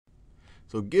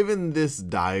So given this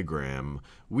diagram,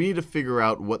 we need to figure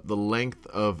out what the length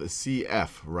of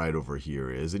CF right over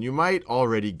here is. And you might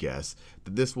already guess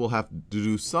that this will have to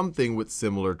do something with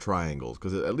similar triangles,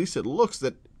 because at least it looks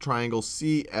that triangle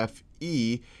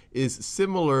CFE is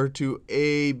similar to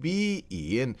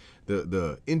ABE. And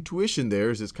the intuition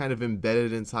there is it's kind of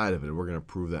embedded inside of it. We're going to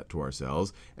prove that to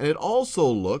ourselves. And it also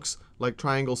looks like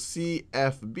triangle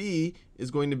CFB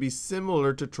is going to be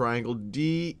similar to triangle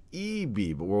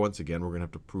DEB. But once again, we're going to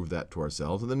have to prove that to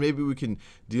ourselves. And then maybe we can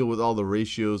deal with all the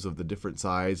ratios of the different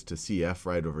sides to CF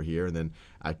right over here, and then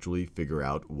actually figure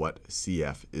out what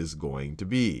CF is going to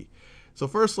be. So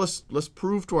first, let's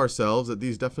prove to ourselves that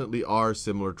these definitely are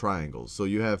similar triangles. So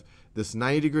you have this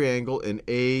 90-degree angle in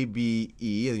ABE,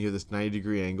 and you have this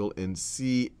 90-degree angle in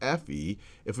CFE.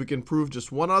 If we can prove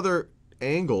just one other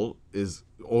angle is,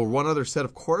 or one other set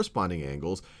of corresponding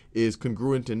angles is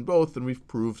congruent in both, then we've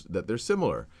proved that they're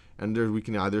similar. And there we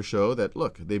can either show that,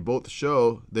 look, they both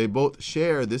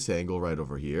share this angle right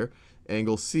over here.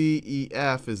 Angle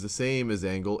CEF is the same as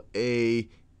angle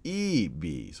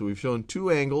AEB. So we've shown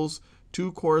two angles,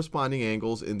 two corresponding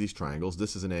angles in these triangles.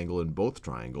 This is an angle in both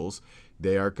triangles.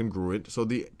 They are congruent, so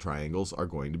the triangles are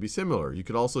going to be similar. You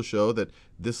could also show that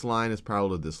this line is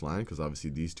parallel to this line, because obviously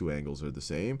these two angles are the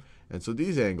same. And so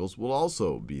these angles will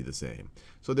also be the same.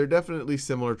 So they're definitely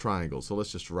similar triangles. So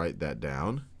let's just write that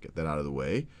down, get that out of the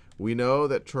way. We know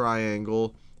that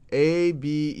triangle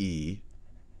ABE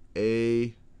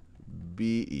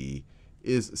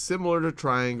is similar to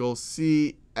triangle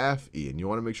CFE. And you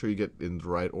want to make sure you get in the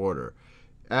right order.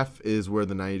 F is where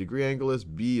the 90-degree angle is,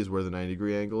 B is where the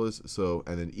 90-degree angle is,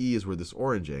 and then E is where this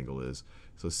orange angle is.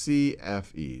 So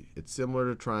CFE. It's similar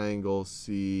to triangle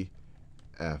CFE.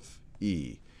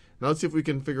 Now let's see if we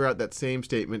can figure out that same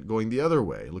statement going the other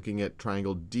way, looking at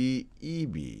triangle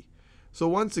DEB. So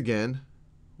once again,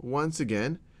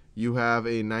 you have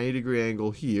a 90-degree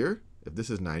angle here. If this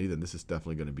is 90, then this is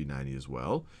definitely going to be 90 as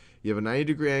well. You have a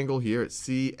 90-degree angle here at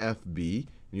CFB,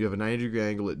 and you have a 90-degree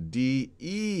angle at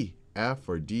DEF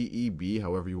or DEB,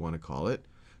 however you want to call it.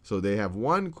 So they have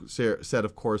one set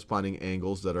of corresponding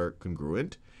angles that are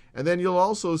congruent. And then you'll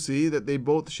also see that they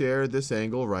both share this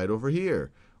angle right over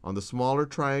here on the smaller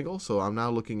triangle. So I'm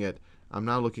now looking at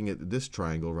this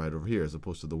triangle right over here as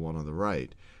opposed to the one on the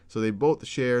right. So they both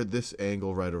share this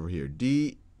angle right over here.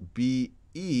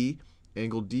 DBE,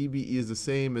 angle DBE is the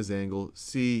same as angle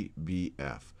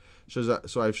CBF.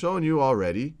 So I've shown you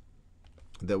already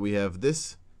that we have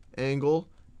this angle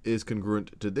is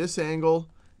congruent to this angle,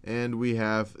 and we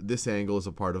have this angle as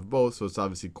a part of both, so it's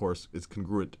obviously, of course, it's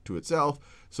congruent to itself.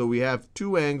 So we have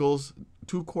two angles,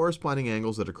 two corresponding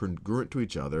angles that are congruent to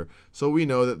each other. So we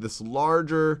know that this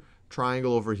larger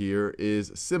triangle over here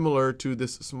is similar to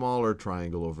this smaller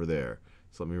triangle over there.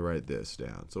 So let me write this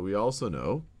down. So we also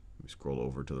know, let me scroll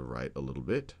over to the right a little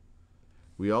bit.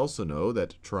 We also know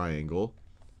that triangle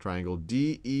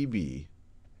DEB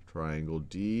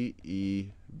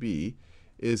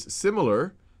is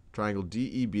similar, triangle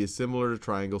DEB is similar to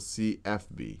triangle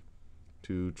CFB,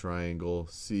 to triangle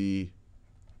CFB.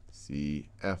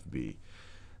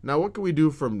 Now what can we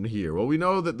do from here? Well, we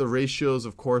know that the ratios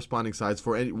of corresponding sides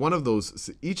for each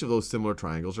of those similar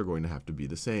triangles are going to have to be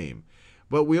the same.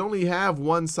 But we only have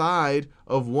one side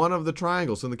of one of the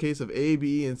triangles. So in the case of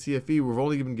ABE and CFE, we've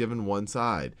only been given one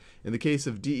side. In the case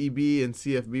of DEB and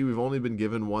CFB, we've only been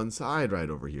given one side right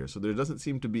over here. So there doesn't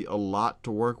seem to be a lot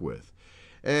to work with.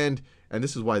 And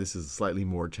this is why this is a slightly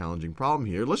more challenging problem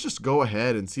here. Let's just go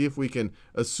ahead and see if we can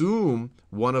assume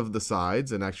one of the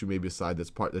sides, and actually maybe a side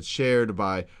that's shared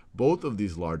by both of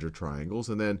these larger triangles,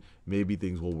 and then maybe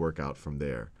things will work out from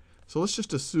there. So let's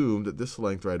just assume that this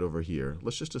length right over here,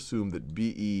 let's just assume that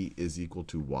BE is equal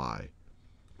to y.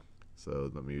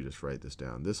 So let me just write this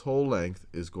down. This whole length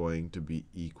is going to be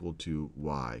equal to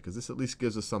y, because this at least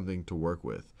gives us something to work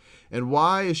with. And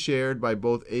y is shared by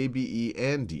both ABE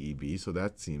and DEB, so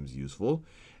that seems useful.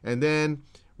 And then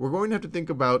we're going to have to think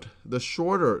about the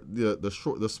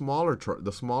smaller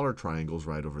triangles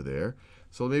right over there.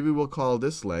 So maybe we'll call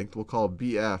this length, we'll call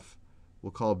BFX.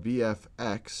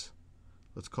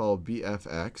 Let's call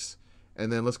BFX,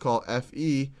 and then let's call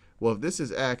FE. Well, if this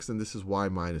is x, then this is y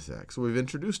minus x. So we've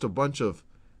introduced a bunch of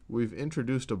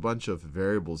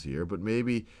variables here, but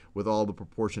maybe with all the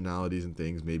proportionalities and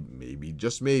things, maybe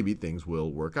just maybe things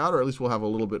will work out, or at least we'll have a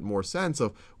little bit more sense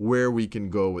of where we can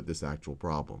go with this actual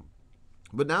problem.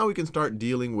 But now we can start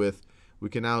dealing with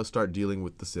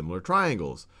the similar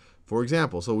triangles. For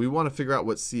example, so we want to figure out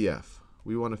what CF.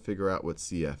 We want to figure out what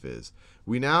CF is.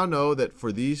 We now know that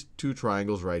for these two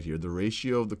triangles right here, the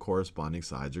ratio of the corresponding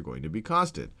sides are going to be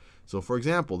constant. So for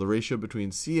example, the ratio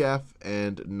between CF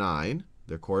and 9,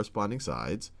 their corresponding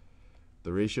sides,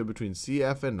 the ratio between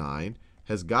CF and 9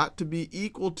 has got to be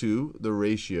equal to the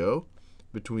ratio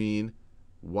between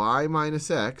y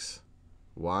minus x,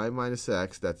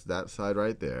 that's that side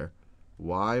right there,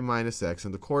 y minus x,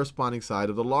 and the corresponding side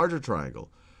of the larger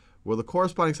triangle. Well, the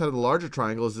corresponding side of the larger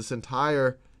triangle is this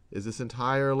entire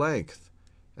length.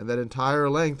 And that entire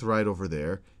length right over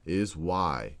there is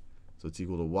y. So it's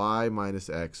equal to y minus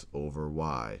x over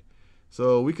y.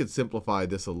 So we could simplify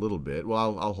this a little bit.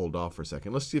 Well, I'll hold off for a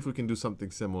second. Let's see if we can do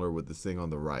something similar with this thing on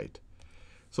the right.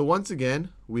 So once again,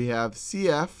 we have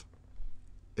CF,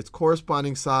 its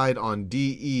corresponding side on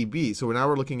DEB. So now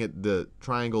we're looking at the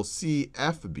triangle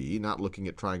CFB, not looking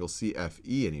at triangle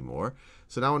CFE anymore.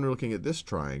 So now when we're looking at this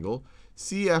triangle,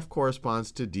 CF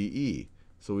corresponds to DE.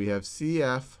 So we have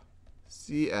CF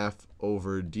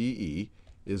over DE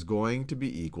is going to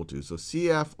be equal to, so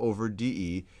CF over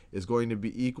DE is going to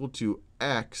be equal to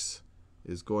x,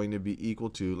 is going to be equal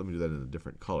to, let me do that in a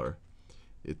different color.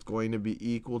 It's going to be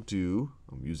equal to,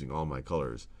 I'm using all my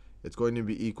colors, it's going to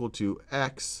be equal to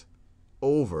x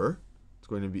over, it's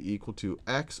going to be equal to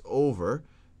x over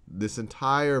this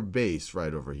entire base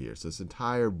right over here. So this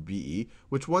entire BE,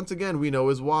 which once again we know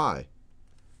is y.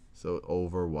 So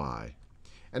over y.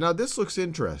 And now this looks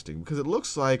interesting because it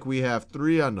looks like we have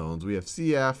three unknowns. We have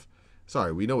CF,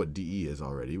 sorry, we know what DE is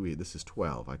already. This is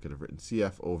 12. I could have written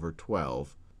CF over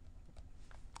 12.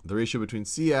 The ratio between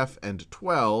CF and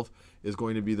 12 is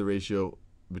going to be the ratio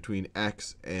between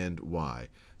x and y.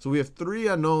 So we have three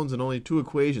unknowns and only two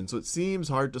equations. So it seems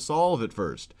hard to solve at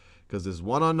first because there's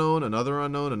one unknown, another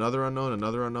unknown, another unknown,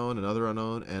 another unknown, another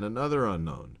unknown, and another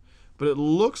unknown. But it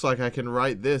looks like I can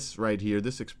write this right here,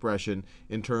 this expression,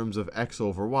 in terms of x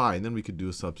over y, and then we could do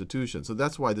a substitution. So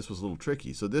that's why this was a little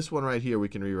tricky. So this one right here we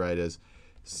can rewrite as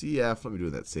CF, let me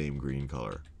do that same green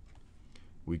color.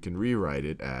 We can rewrite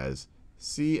it as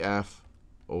CF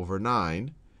over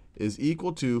 9 is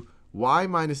equal to y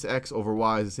minus x over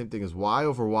y is the same thing as y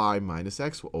over y minus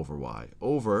x over y,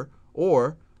 over,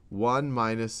 or 1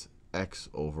 minus x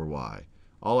over y.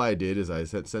 All I did is I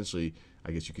essentially,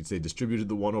 I guess you could say, distributed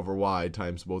the 1 over y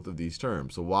times both of these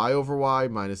terms. So y over y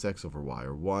minus x over y,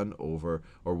 or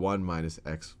 1 minus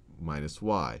x minus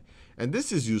y. And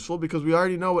this is useful because we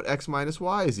already know what x minus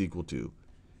y is equal to.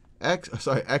 X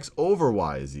over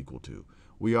y is equal to.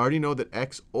 We already know that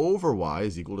x over y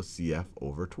is equal to CF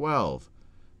over 12.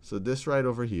 So this right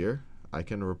over here, I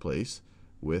can replace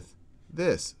with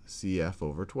this, CF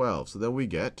over 12. So then we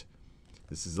get,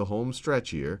 this is the home stretch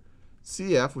here,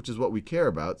 CF, which is what we care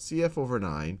about, CF over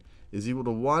 9, is equal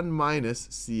to 1 minus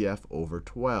CF over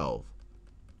 12.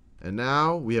 And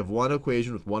now we have one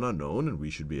equation with one unknown, and we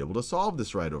should be able to solve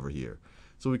this right over here.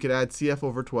 So we could add CF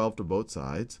over 12 to both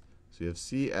sides. So you have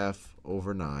CF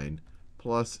over 9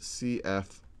 plus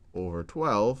CF over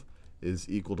 12 is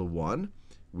equal to 1.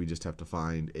 We just have to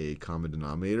find a common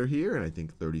denominator here, and I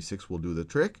think 36 will do the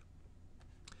trick.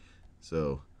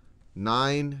 So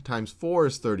 9 times 4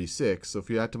 is 36. So if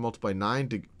you had to multiply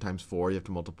 9 times 4, you have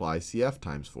to multiply CF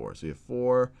times 4. So you have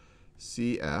 4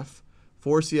 CF.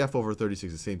 4 CF over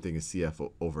 36 is the same thing as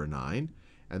CF over 9.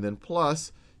 And then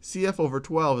plus CF over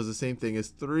 12 is the same thing as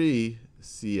 3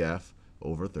 CF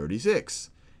over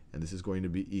 36. And this is going to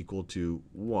be equal to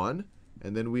 1.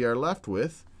 And then we are left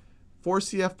with 4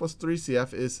 CF plus 3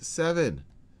 CF is 7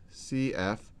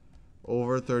 CF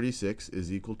over 36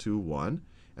 is equal to 1.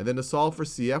 And then to solve for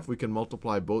CF, we can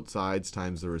multiply both sides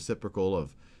times the reciprocal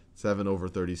of 7 over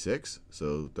 36.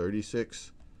 So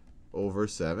 36 over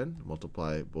 7,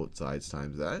 multiply both sides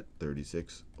times that,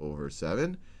 36 over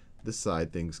 7. This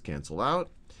side things cancel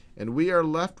out. And we are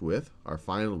left with our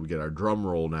final, we get our drum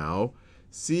roll now.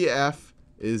 CF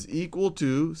is equal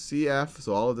to CF,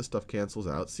 so all of this stuff cancels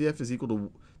out. CF is equal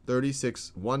to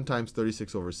 36, 1 times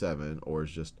 36 over 7, or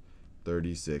it's just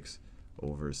 36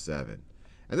 over 7.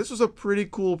 And this was a pretty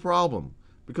cool problem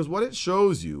because what it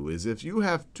shows you is if you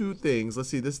have two things, let's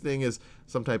see, this thing is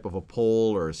some type of a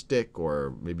pole or a stick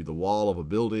or maybe the wall of a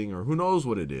building or who knows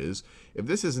what it is. If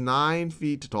this is 9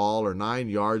 feet tall or 9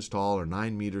 yards tall or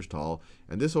 9 meters tall,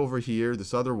 and this over here,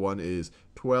 this other one is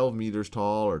 12 meters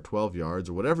tall or 12 yards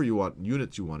or whatever you want,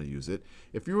 units you want to use it,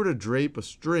 if you were to drape a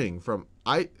string from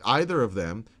either of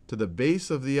them to the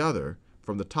base of the other,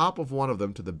 from the top of one of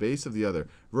them to the base of the other,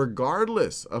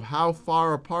 regardless of how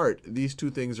far apart these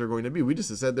two things are going to be. We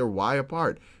just said they're y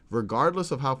apart. Regardless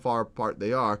of how far apart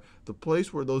they are, the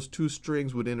place where those two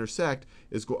strings would intersect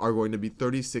are going to be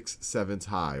 36/7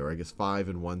 high, or I guess 5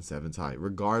 1/7 high,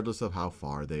 regardless of how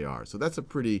far they are. So that's a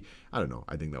pretty, I don't know,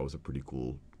 I think that was a pretty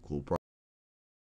cool problem.